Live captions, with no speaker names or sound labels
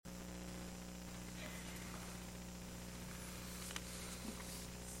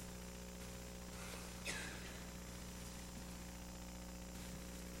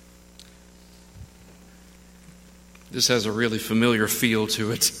This has a really familiar feel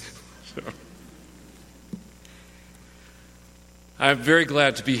to it. I'm very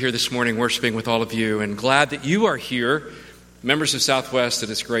glad to be here this morning worshiping with all of you, and glad that you are here, members of Southwest. It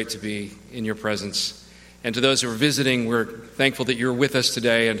is great to be in your presence. And to those who are visiting, we're thankful that you're with us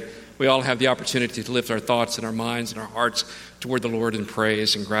today, and we all have the opportunity to lift our thoughts and our minds and our hearts toward the Lord in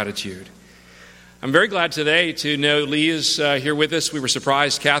praise and gratitude. I'm very glad today to know Lee is here with us. We were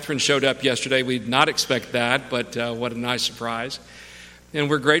surprised Catherine showed up yesterday. We did not expect that, but what a nice surprise. And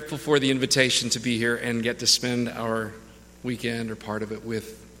we're grateful for the invitation to be here and get to spend our weekend or part of it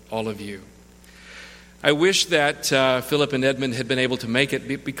with all of you. I wish that Philip and Edmund had been able to make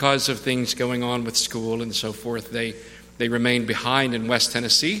it because of things going on with school and so forth. They remained behind in West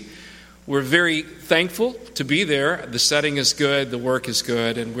Tennessee. We're very thankful to be there. The setting is good, the work is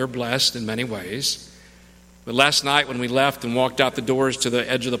good, and we're blessed in many ways. But last night when we left and walked out the doors to the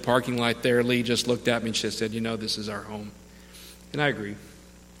edge of the parking lot there, Lee just looked at me and she said, "You know, this is our home." And I agree.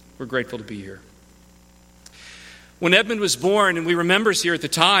 We're grateful to be here. When Edmund was born, and we were members here at the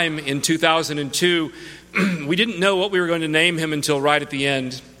time in 2002, we didn't know what we were going to name him until right at the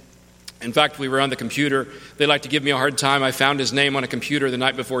end. In fact, we were on the computer. They like to give me a hard time. I found his name on a computer the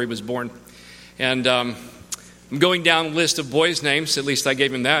night before he was born. And I'm going down the list of boys' names. At least I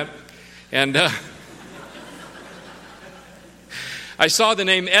gave him that. And I saw the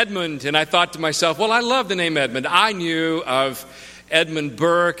name Edmund, and I thought to myself, well, I love the name Edmund. I knew of Edmund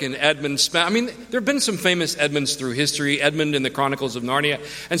Burke and Edmund Smith. I mean, there have been some famous Edmunds through history, Edmund in the Chronicles of Narnia.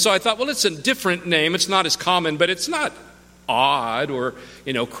 And so I thought, well, it's a different name. It's not as common, but it's not odd or,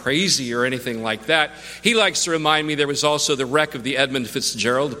 crazy or anything like that. He likes to remind me there was also the wreck of the Edmund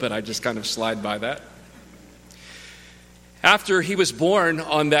Fitzgerald, but I just kind of slide by that. After he was born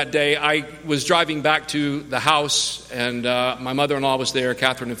on that day, I was driving back to the house, and my mother-in-law was there,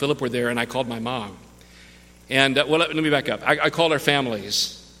 Catherine and Philip were there, and I called my mom. And, let me back up. I called our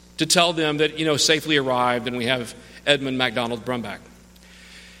families to tell them that, safely arrived, and we have Edmund MacDonald Brumback.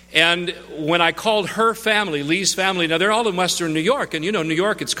 And when I called her family, Lee's family, now they're all in Western New York, and New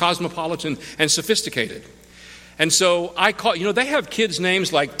York, it's cosmopolitan and sophisticated. And so I called, they have kids'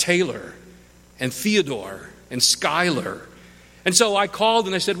 names like Taylor and Theodore and Skylar. And so I called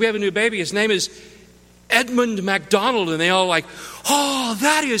and I said, we have a new baby. His name is Edmund MacDonald. And they all like, oh,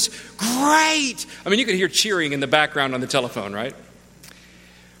 that is great. I mean, you could hear cheering in the background on the telephone, right?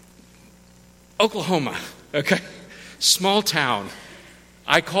 Oklahoma, okay? Small town.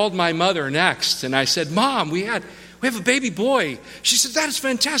 I called my mother next, and I said, Mom, we have a baby boy. She said, that is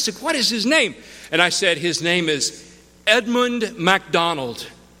fantastic. What is his name? And I said, his name is Edmund MacDonald.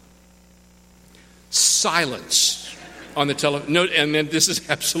 Silence on the telephone. No, and then this is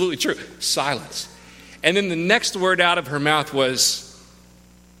absolutely true. Silence. And then the next word out of her mouth was,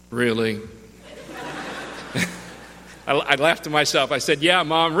 really? I laughed to myself. I said, yeah,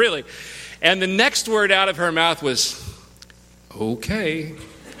 Mom, really? And the next word out of her mouth was, okay,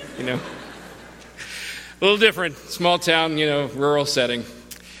 a little different, small town, rural setting.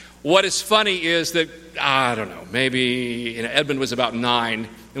 What is funny is that, I don't know, maybe Edmund was about 9,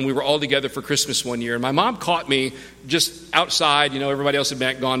 and we were all together for Christmas one year, and my mom caught me just outside, everybody else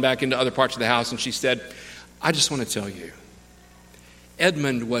had gone back into other parts of the house, and she said, I just want to tell you,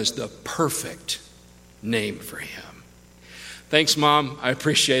 Edmund was the perfect name for him. Thanks, Mom, I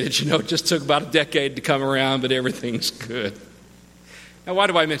appreciate it. It just took about a decade to come around, but everything's good. Now, why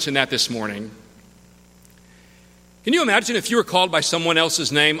do I mention that this morning? Can you imagine if you were called by someone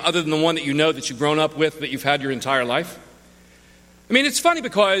else's name other than the one that that you've grown up with, that you've had your entire life? I mean, it's funny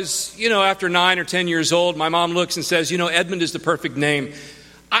because, after 9 or 10 years old, my mom looks and says, Edmund is the perfect name.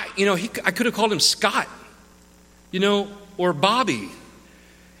 I could have called him Scott, or Bobby.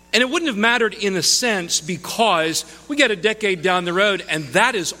 And it wouldn't have mattered in a sense because we get a decade down the road and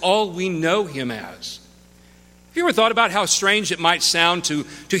that is all we know him as. Have you ever thought about how strange it might sound to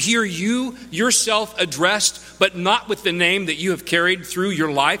hear yourself addressed, but not with the name that you have carried through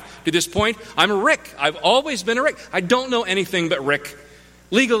your life to this point? I'm a Rick. I've always been a Rick. I don't know anything but Rick.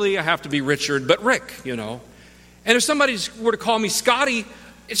 Legally, I have to be Richard, but Rick, And if somebody were to call me Scotty,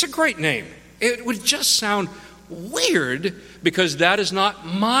 it's a great name. It would just sound weird because that is not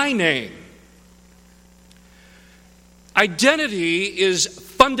my name. Identity is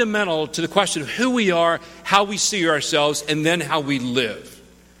fundamental to the question of who we are, how we see ourselves, and then how we live.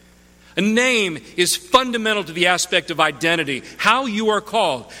 A name is fundamental to the aspect of identity, how you are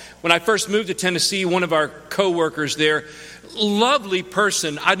called. When I first moved to Tennessee, one of our co-workers there, lovely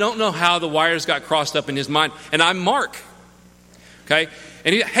person, I don't know how the wires got crossed up in his mind, and I'm Mark. Okay?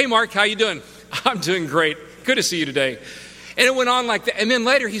 And hey Mark, how you doing? I'm doing great. Good to see you today. And it went on like that. And then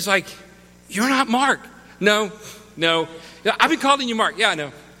later he's like, you're not Mark. No, No. Yeah, I've been calling you Mark. Yeah, I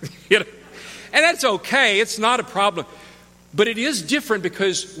know. You know? And that's okay. It's not a problem. But it is different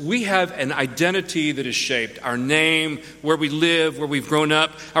because we have an identity that is shaped. Our name, where we live, where we've grown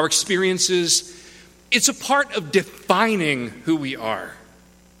up, our experiences. It's a part of defining who we are.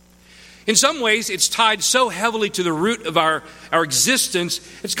 In some ways, it's tied so heavily to the root of our existence.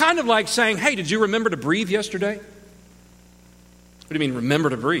 It's kind of like saying, hey, did you remember to breathe yesterday? What do you mean, remember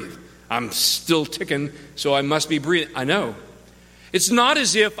to breathe? I'm still ticking, so I must be breathing. I know. It's not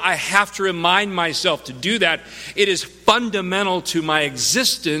as if I have to remind myself to do that. It is fundamental to my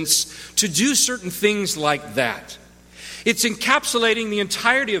existence to do certain things like that. It's encapsulating the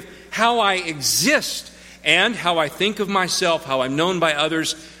entirety of how I exist and how I think of myself, how I'm known by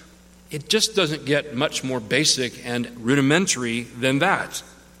others. It just doesn't get much more basic and rudimentary than that.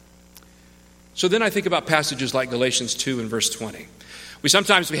 So then I think about passages like Galatians 2 and verse 20. We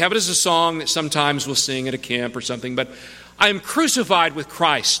have it as a song that sometimes we'll sing at a camp or something, but I am crucified with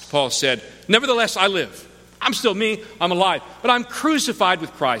Christ, Paul said. Nevertheless, I live. I'm still me, I'm alive, but I'm crucified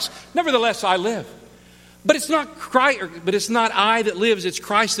with Christ. Nevertheless, I live. But it's not I that lives, it's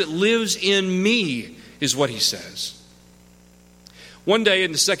Christ that lives in me, is what he says. One day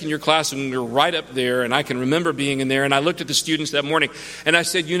in the second year class, when we were right up there, and I can remember being in there, and I looked at the students that morning, and I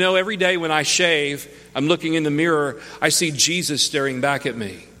said, every day when I shave, I'm looking in the mirror, I see Jesus staring back at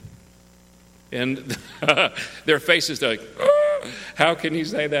me. And their faces, they're like, oh, how can he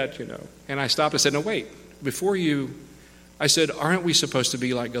say that, And I stopped and said, no, wait, I said, aren't we supposed to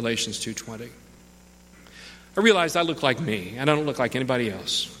be like Galatians 2:20? I realized I look like me, and I don't look like anybody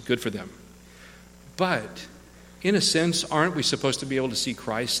else. Good for them. But in a sense, aren't we supposed to be able to see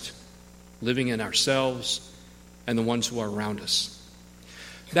Christ living in ourselves and the ones who are around us?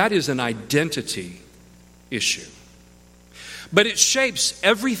 That is an identity issue. But it shapes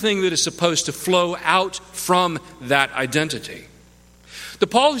everything that is supposed to flow out from that identity. The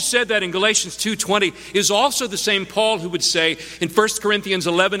Paul who said that in Galatians 2:20 is also the same Paul who would say in 1 Corinthians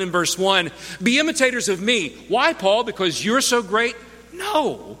 11 and verse 1, be imitators of me. Why, Paul? Because you're so great?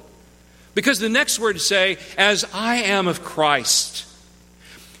 No. Because the next words say, as I am of Christ.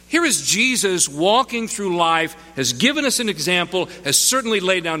 Here is Jesus walking through life, has given us an example, has certainly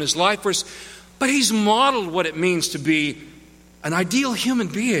laid down his life for us, but he's modeled what it means to be an ideal human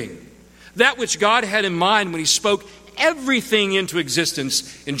being. That which God had in mind when he spoke everything into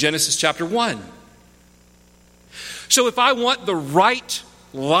existence in Genesis chapter 1. So if I want the right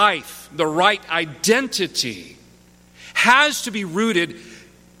life, the right identity, has to be rooted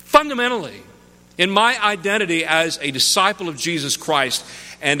fundamentally in my identity as a disciple of Jesus Christ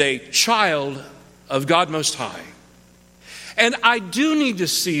and a child of God Most High. And I do need to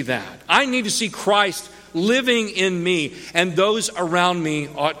see that. I need to see Christ living in me, and those around me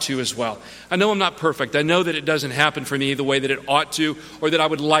ought to as well. I know I'm not perfect. I know that it doesn't happen for me the way that it ought to or that I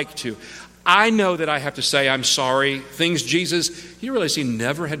would like to. I know that I have to say I'm sorry. Things Jesus, you realize he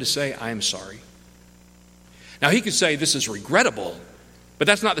never had to say I am sorry. Now he could say this is regrettable, but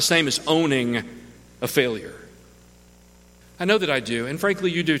that's not the same as owning a failure. I know that I do, and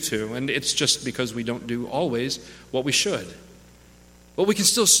frankly you do too, and it's just because we don't do always what we should. But we can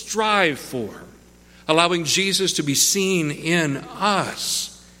still strive for allowing Jesus to be seen in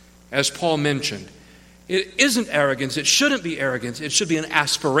us, as Paul mentioned. It isn't arrogance. It shouldn't be arrogance. It should be an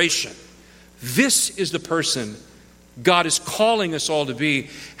aspiration. This is the person God is calling us all to be,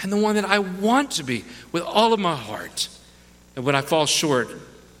 and the one that I want to be with all of my heart. And when I fall short,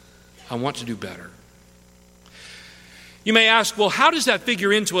 I want to do better. You may ask, well, how does that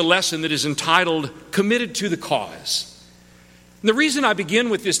figure into a lesson that is entitled Committed to the Cause? And the reason I begin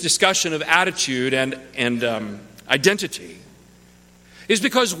with this discussion of attitude and identity is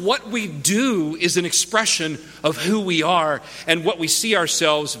because what we do is an expression of who we are and what we see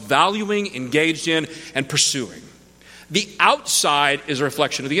ourselves valuing, engaged in, and pursuing. The outside is a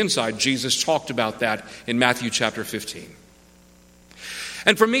reflection of the inside. Jesus talked about that in Matthew chapter 15.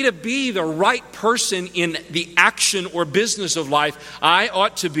 And for me to be the right person in the action or business of life,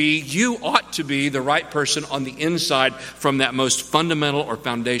 you ought to be the right person on the inside from that most fundamental or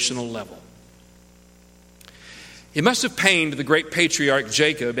foundational level. It must have pained the great patriarch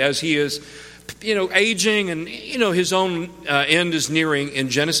Jacob as he is, aging and, his own end is nearing in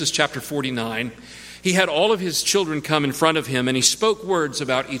Genesis chapter 49. He had all of his children come in front of him and he spoke words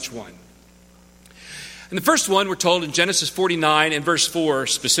about each one. And the first one, we're told in Genesis 49 and verse 4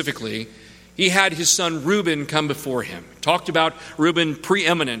 specifically, he had his son Reuben come before him. Talked about Reuben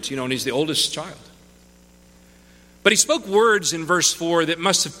preeminent, and he's the oldest child. But he spoke words in verse 4 that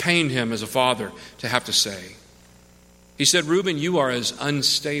must have pained him as a father to have to say. He said, Reuben, you are as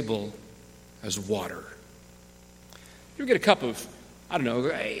unstable as water. You get a cup of, I don't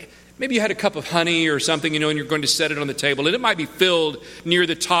know, maybe you had a cup of honey or something, and you're going to set it on the table, and it might be filled near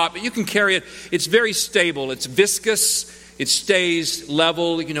the top, but you can carry it. It's very stable. It's viscous. It stays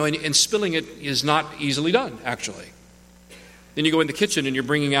level, and spilling it is not easily done, actually. Then you go in the kitchen and you're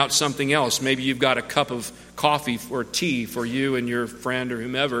bringing out something else. Maybe you've got a cup of coffee or tea for you and your friend or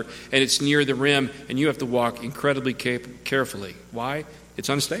whomever, and it's near the rim, and you have to walk incredibly carefully. Why? It's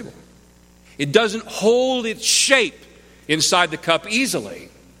unstable. It doesn't hold its shape inside the cup easily.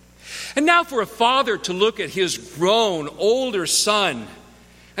 And now for a father to look at his grown, older son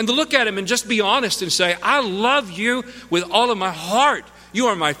and to look at him and just be honest and say, I love you with all of my heart. You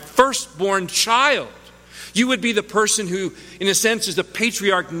are my firstborn child. You would be the person who, in a sense, is the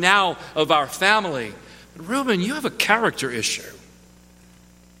patriarch now of our family. But Reuben, you have a character issue.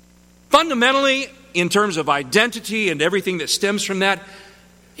 Fundamentally, in terms of identity and everything that stems from that,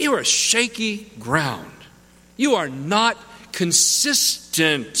 you are shaky ground. You are not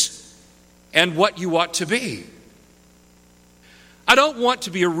consistent in what you ought to be. I don't want to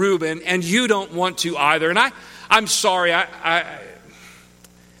be a Reuben, and you don't want to either. And I'm sorry, it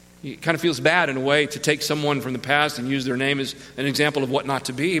kind of feels bad in a way to take someone from the past and use their name as an example of what not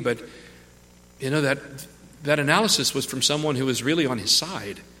to be. But, that analysis was from someone who was really on his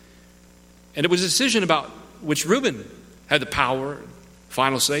side. And it was a decision about which Reuben had the power,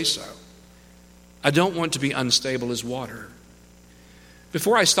 final say-so. I don't want to be unstable as water.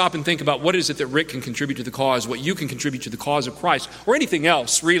 Before I stop and think about what is it that Rick can contribute to the cause, what you can contribute to the cause of Christ, or anything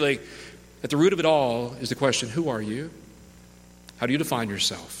else, really, at the root of it all is the question, who are you? How do you define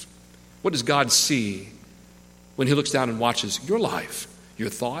yourself? What does God see when He looks down and watches your life, your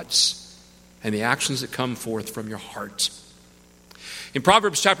thoughts, and the actions that come forth from your heart? In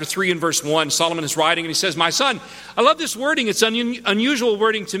Proverbs chapter 3 and verse 1, Solomon is writing and he says, my son, I love this wording. It's unusual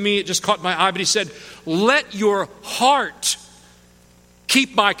wording to me. It just caught my eye. But he said, let your heart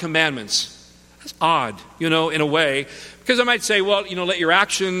keep my commandments. That's odd, in a way. Because I might say, well, let your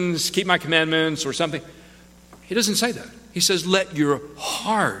actions keep my commandments or something. He doesn't say that. He says, let your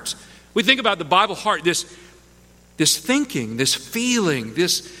heart. We think about the Bible heart, this thinking, this feeling,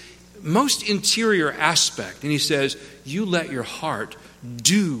 this most interior aspect. And he says, you let your heart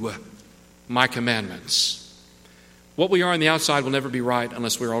do my commandments. What we are on the outside will never be right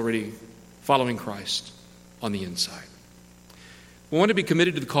unless we're already following Christ on the inside. We want to be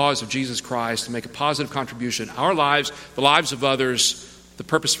committed to the cause of Jesus Christ and make a positive contribution. Our lives, the lives of others, the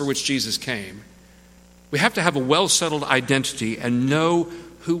purpose for which Jesus came. We have to have a well-settled identity and know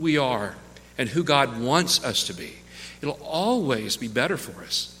who we are and who God wants us to be. It'll always be better for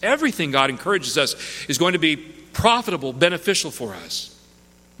us. Everything God encourages us is going to be profitable, beneficial for us.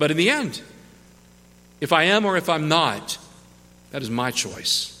 But in the end, if I am or if I'm not, that is my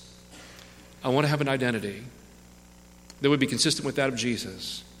choice. I want to have an identity that would be consistent with that of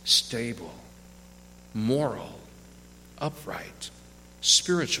Jesus. Stable, moral, upright,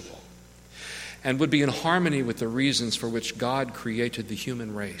 spiritual, and would be in harmony with the reasons for which God created the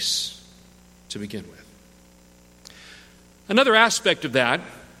human race to begin with. Another aspect of that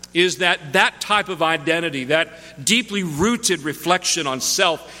is that type of identity, that deeply rooted reflection on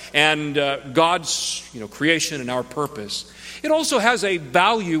self and God's creation and our purpose, it also has a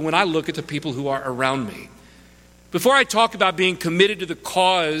value when I look at the people who are around me. Before I talk about being committed to the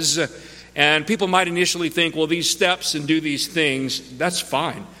cause, and people might initially think, well, these steps and do these things, that's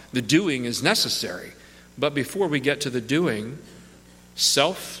fine. The doing is necessary. But before we get to the doing,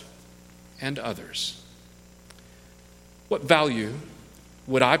 self and others. What value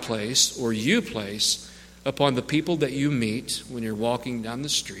would I place or you place upon the people that you meet when you're walking down the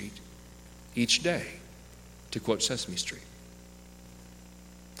street each day, to quote Sesame Street?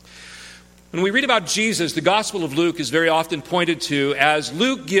 When we read about Jesus, the Gospel of Luke is very often pointed to as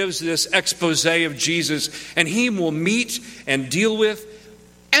Luke gives this expose of Jesus, and he will meet and deal with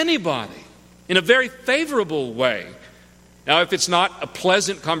anybody in a very favorable way. Now, if it's not a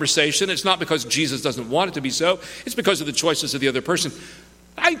pleasant conversation, it's not because Jesus doesn't want it to be so. It's because of the choices of the other person.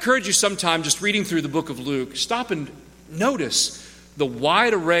 I encourage you sometime, just reading through the book of Luke, stop and notice the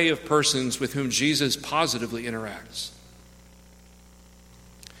wide array of persons with whom Jesus positively interacts.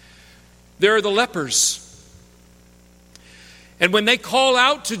 There are the lepers. And when they call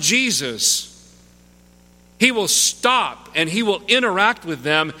out to Jesus, he will stop and he will interact with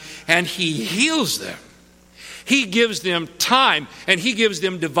them and he heals them. He gives them time and he gives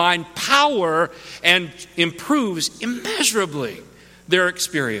them divine power and improves immeasurably their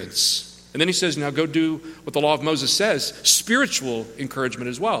experience. And then he says, now go do what the law of Moses says, spiritual encouragement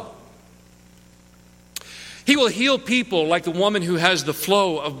as well. He will heal people like the woman who has the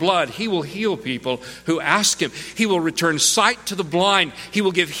flow of blood. He will heal people who ask him. He will return sight to the blind. He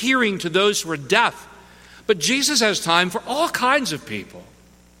will give hearing to those who are deaf. But Jesus has time for all kinds of people.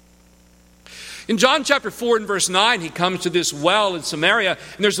 In John chapter 4 and verse 9, he comes to this well in Samaria,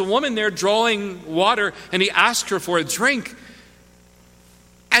 and there's a woman there drawing water, and he asks her for a drink.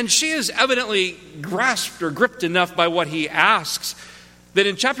 And she is evidently grasped or gripped enough by what he asks that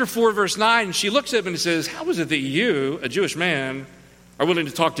in chapter 4, verse 9, she looks at him and says, "How is it that you, a Jewish man, are willing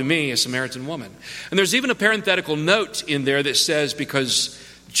to talk to me, a Samaritan woman?" And there's even a parenthetical note in there that says, because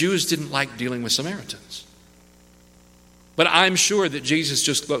Jews didn't like dealing with Samaritans. But I'm sure that Jesus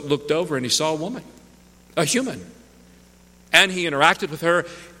just looked over and he saw a woman, a human. And he interacted with her.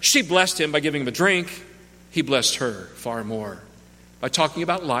 She blessed him by giving him a drink. He blessed her far more by talking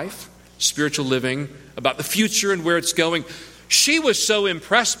about life, spiritual living, about the future and where it's going. She was so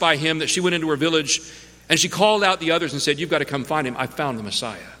impressed by him that she went into her village and she called out the others and said, "You've got to come find him. I found the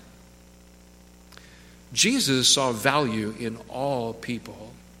Messiah." Jesus saw value in all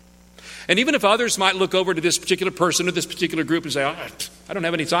people. And even if others might look over to this particular person or this particular group and say, "I don't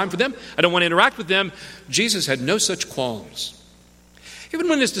have any time for them. I don't want to interact with them," Jesus had no such qualms. Even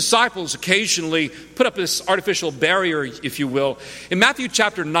when his disciples occasionally put up this artificial barrier, if you will, in Matthew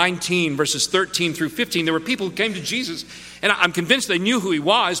chapter 19, verses 13 through 15, there were people who came to Jesus, and I'm convinced they knew who he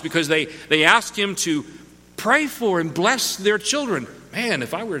was because they asked him to pray for and bless their children. Man,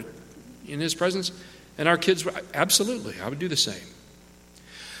 if I were in his presence and our kids were, absolutely, I would do the same.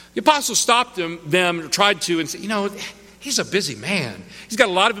 The apostles stopped them, tried to, and said, he's a busy man. He's got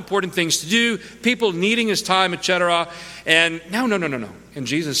a lot of important things to do, people needing his time, etc. And no. And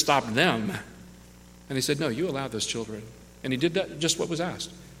Jesus stopped them. And he said, "No, you allow those children." And he did that, just what was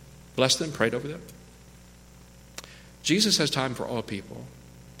asked. Blessed them, prayed over them. Jesus has time for all people.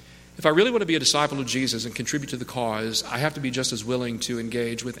 If I really want to be a disciple of Jesus and contribute to the cause, I have to be just as willing to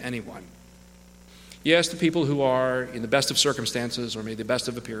engage with anyone. Yes, the people who are in the best of circumstances or maybe the best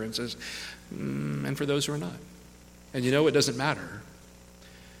of appearances, and for those who are not. And it doesn't matter.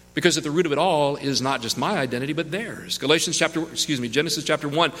 Because at the root of it all is not just my identity, but theirs. Genesis chapter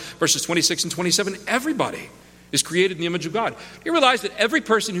 1, verses 26 and 27, everybody is created in the image of God. You realize that every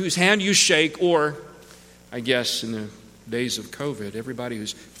person whose hand you shake, or I guess in the days of COVID, everybody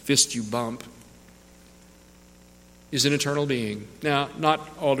whose fist you bump, is an eternal being. Now, not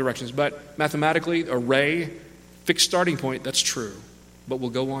all directions, but mathematically, array, fixed starting point, that's true, but will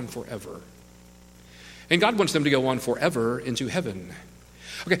go on forever. And God wants them to go on forever into heaven.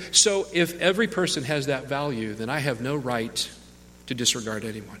 Okay, so if every person has that value, then I have no right to disregard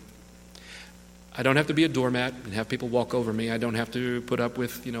anyone. I don't have to be a doormat and have people walk over me. I don't have to put up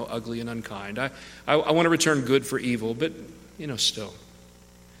with, ugly and unkind. I want to return good for evil, but, still.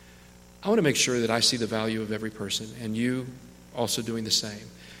 I want to make sure that I see the value of every person, and you also doing the same.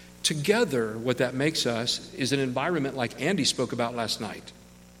 Together, what that makes us is an environment like Andy spoke about last night,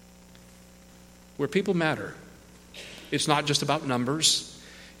 where people matter. It's not just about numbers.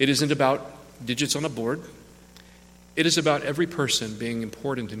 It isn't about digits on a board. It is about every person being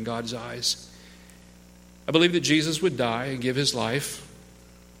important in God's eyes. I believe that Jesus would die and give his life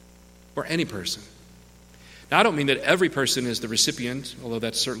for any person. Now, I don't mean that every person is the recipient, although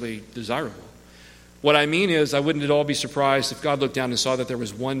that's certainly desirable. What I mean is, I wouldn't at all be surprised if God looked down and saw that there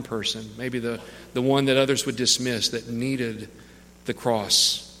was one person, maybe the one that others would dismiss, that needed the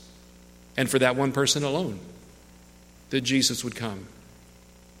cross. And for that one person alone, that Jesus would come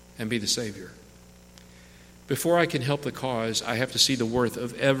and be the Savior. Before I can help the cause, I have to see the worth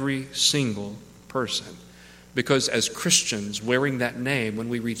of every single person. Because as Christians, wearing that name, when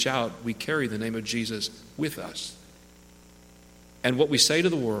we reach out, we carry the name of Jesus with us. And what we say to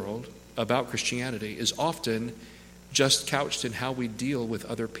the world about Christianity is often just couched in how we deal with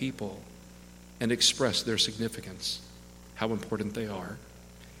other people and express their significance, how important they are,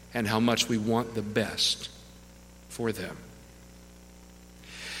 and how much we want the best for them.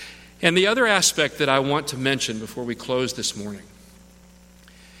 And the other aspect that I want to mention before we close this morning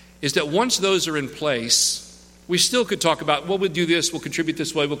is that once those are in place, we still could talk about, well, we'll do this, we'll contribute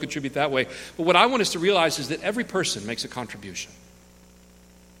this way, we'll contribute that way. But what I want us to realize is that every person makes a contribution,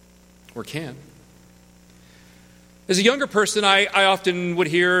 or can. As a younger person, I often would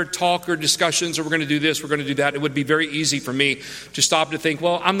hear talk or discussions, or we're going to do this, we're going to do that. It would be very easy for me to stop to think,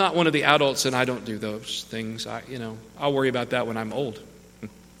 well, I'm not one of the adults and I don't do those things. I'll worry about that when I'm old.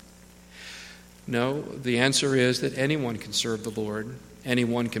 No, the answer is that anyone can serve the Lord.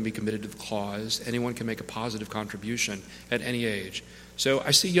 Anyone can be committed to the cause. Anyone can make a positive contribution at any age. So I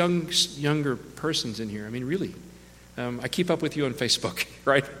see younger persons in here. I mean, really. I keep up with you on Facebook,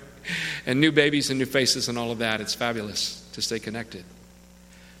 right? and new babies and new faces and all of that. It's fabulous to stay connected.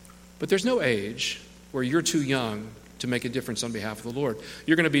 But there's no age where you're too young to make a difference on behalf of the Lord.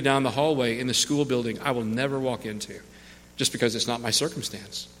 You're going to be down the hallway in the school building I will never walk into just because it's not my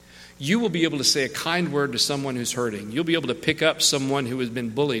circumstance. You will be able to say a kind word to someone who's hurting. You'll be able to pick up someone who has been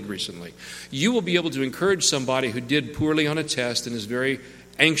bullied recently. You will be able to encourage somebody who did poorly on a test and is very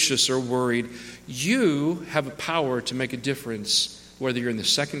anxious or worried. You have a power to make a difference whether you're in the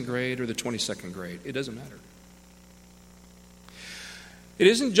 2nd grade or the 22nd grade. It doesn't matter. It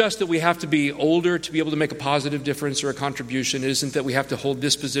isn't just that we have to be older to be able to make a positive difference or a contribution. It isn't that we have to hold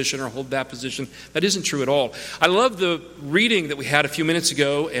this position or hold that position. That isn't true at all. I love the reading that we had a few minutes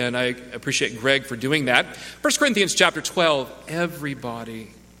ago, and I appreciate Greg for doing that. 1 Corinthians chapter 12,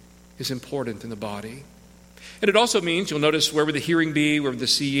 everybody is important in the body. And it also means, you'll notice, where would the hearing be, where would the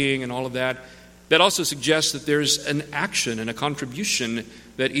seeing and all of that. That also suggests that there's an action and a contribution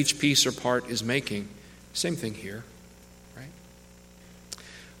that each piece or part is making. Same thing here.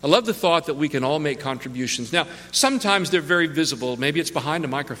 I love the thought that we can all make contributions. Now, sometimes they're very visible. Maybe it's behind a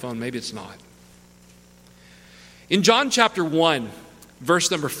microphone, maybe it's not. In John chapter 1, verse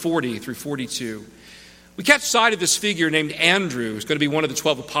number 40 through 42, we catch sight of this figure named Andrew, who's going to be one of the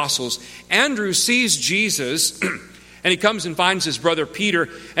 12 apostles. Andrew sees Jesus, and he comes and finds his brother Peter,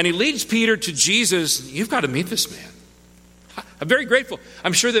 and he leads Peter to Jesus. You've got to meet this man. I'm very grateful.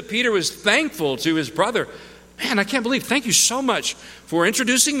 I'm sure that Peter was thankful to his brother. Man, I can't believe, thank you so much for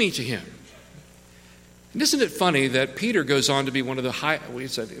introducing me to him. And isn't it funny that Peter goes on to be one of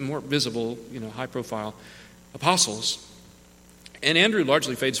the more visible, high-profile apostles, and Andrew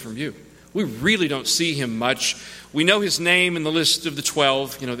largely fades from view. We really don't see him much. We know his name in the list of the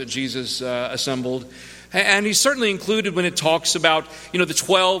 12, that Jesus assembled, and he's certainly included when it talks about, the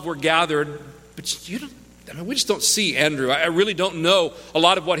 12 were gathered, but we just don't see Andrew. I really don't know a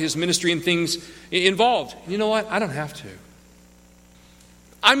lot of what his ministry and things involved. You know what? I don't have to.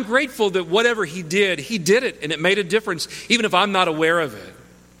 I'm grateful that whatever he did it, and it made a difference, even if I'm not aware of it.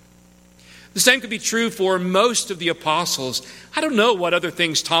 The same could be true for most of the apostles. I don't know what other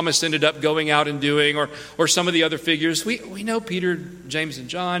things Thomas ended up going out and doing, or some of the other figures. We know Peter, James, and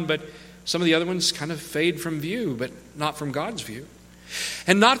John, but some of the other ones kind of fade from view, but not from God's view.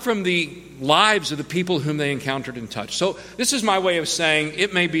 And not from the lives of the people whom they encountered and touched. So this is my way of saying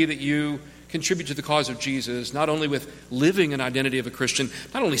it may be that you contribute to the cause of Jesus, not only with living an identity of a Christian,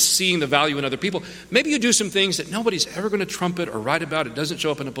 not only seeing the value in other people. Maybe you do some things that nobody's ever going to trumpet or write about. It doesn't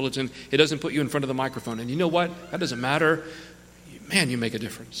show up in a bulletin. It doesn't put you in front of the microphone. And you know what? That doesn't matter. Man, you make a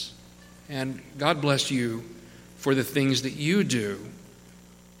difference. And God bless you for the things that you do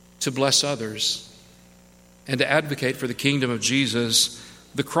to bless others and to advocate for the kingdom of Jesus,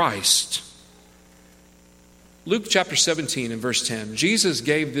 the Christ. Luke chapter 17 and verse 10, Jesus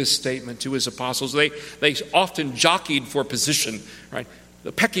gave this statement to his apostles. They often jockeyed for position, right?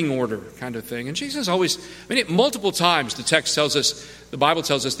 The pecking order kind of thing. And Jesus always, multiple times the Bible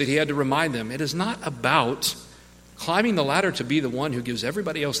tells us that he had to remind them, it is not about climbing the ladder to be the one who gives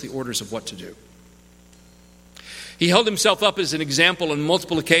everybody else the orders of what to do. He held himself up as an example on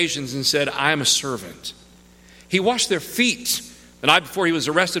multiple occasions and said, I am a servant. He washed their feet the night before he was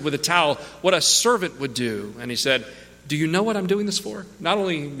arrested with a towel, what a servant would do. And he said, do you know what I'm doing this for? Not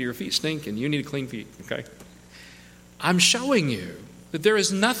only do your feet stink and you need clean feet, okay? I'm showing you that there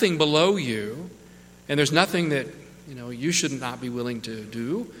is nothing below you, and there's nothing that, you should not be willing to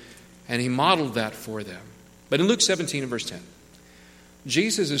do. And he modeled that for them. But in Luke 17 and verse 10,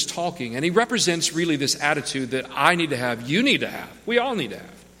 Jesus is talking, and he represents really this attitude that I need to have, you need to have, we all need to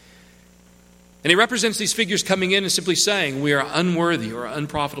have. And he represents these figures coming in and simply saying, we are unworthy or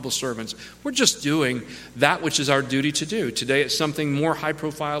unprofitable servants. We're just doing that which is our duty to do. Today it's something more high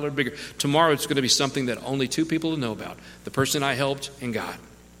profile or bigger. Tomorrow it's going to be something that only two people will know about. The person I helped and God.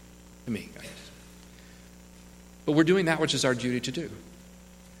 And me. But we're doing that which is our duty to do.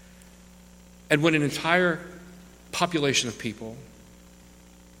 And when an entire population of people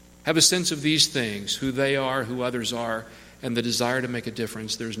have a sense of these things, who they are, who others are, and the desire to make a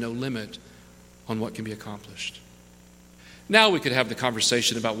difference, there's no limit on what can be accomplished. Now we could have the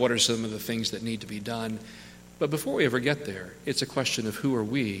conversation about what are some of the things that need to be done. But before we ever get there, it's a question of who are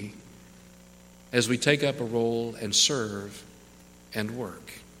we as we take up a role and serve and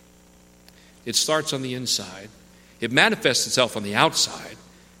work. It starts on the inside. It manifests itself on the outside,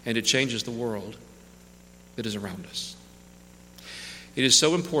 and it changes the world that is around us. It is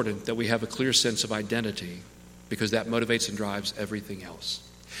so important that we have a clear sense of identity because that motivates and drives everything else.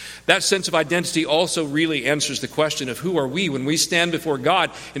 That sense of identity also really answers the question of who are we when we stand before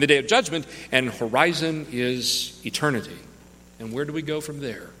God in the day of judgment, and horizon is eternity. And where do we go from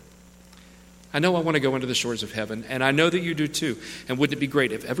there? I know I want to go into the shores of heaven, and I know that you do too. And wouldn't it be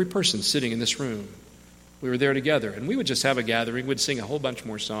great if every person sitting in this room, we were there together, and we would just have a gathering, we'd sing a whole bunch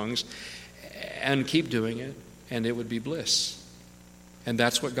more songs, and keep doing it, and it would be bliss. And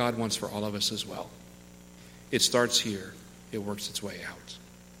that's what God wants for all of us as well. It starts here. It works its way out.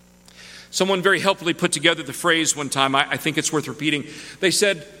 Someone very helpfully put together the phrase one time, I think it's worth repeating. They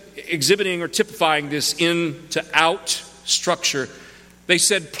said, exhibiting or typifying this in to out structure, they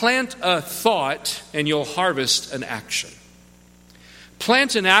said, plant a thought and you'll harvest an action.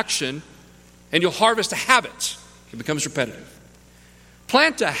 Plant an action and you'll harvest a habit. It becomes repetitive.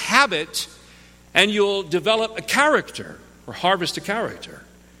 Plant a habit and you'll develop a character or harvest a character.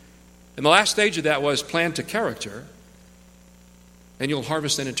 And the last stage of that was plant a character and you'll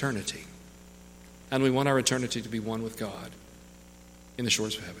harvest an eternity. And we want our eternity to be one with God in the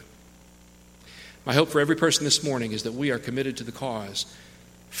shores of heaven. My hope for every person this morning is that we are committed to the cause,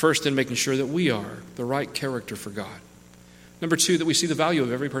 first in making sure that we are the right character for God. Number two, that we see the value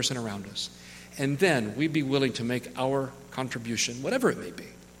of every person around us. And then we be willing to make our contribution, whatever it may be,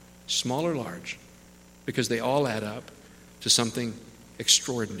 small or large, because they all add up to something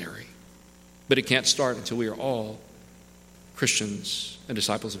extraordinary. But it can't start until we are all Christians and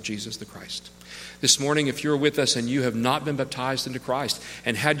disciples of Jesus the Christ. This morning, if you're with us and you have not been baptized into Christ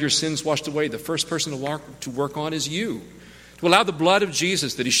and had your sins washed away, the first person to work on is you. To allow the blood of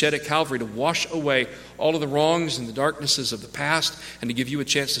Jesus that he shed at Calvary to wash away all of the wrongs and the darknesses of the past and to give you a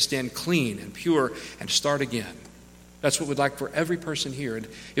chance to stand clean and pure and start again. That's what we'd like for every person here. And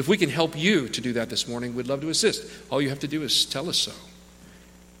if we can help you to do that this morning, we'd love to assist. All you have to do is tell us so.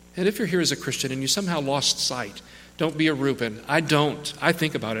 And if you're here as a Christian and you somehow lost sight, don't be a Reuben. I don't. I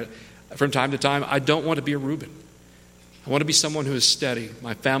think about it from time to time. I don't want to be a Reuben. I want to be someone who is steady.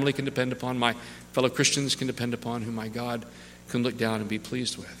 My family can depend upon, my fellow Christians can depend upon, who my God can look down and be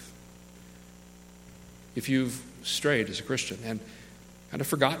pleased with. If you've strayed as a Christian and kind of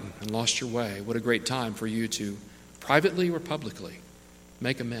forgotten and lost your way, what a great time for you to privately or publicly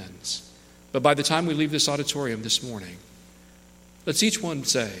make amends. But by the time we leave this auditorium this morning, let's each one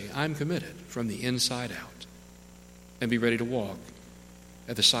say, I'm committed from the inside out, and be ready to walk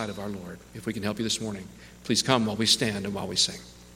at the side of our Lord. If we can help you this morning, please come while we stand and while we sing.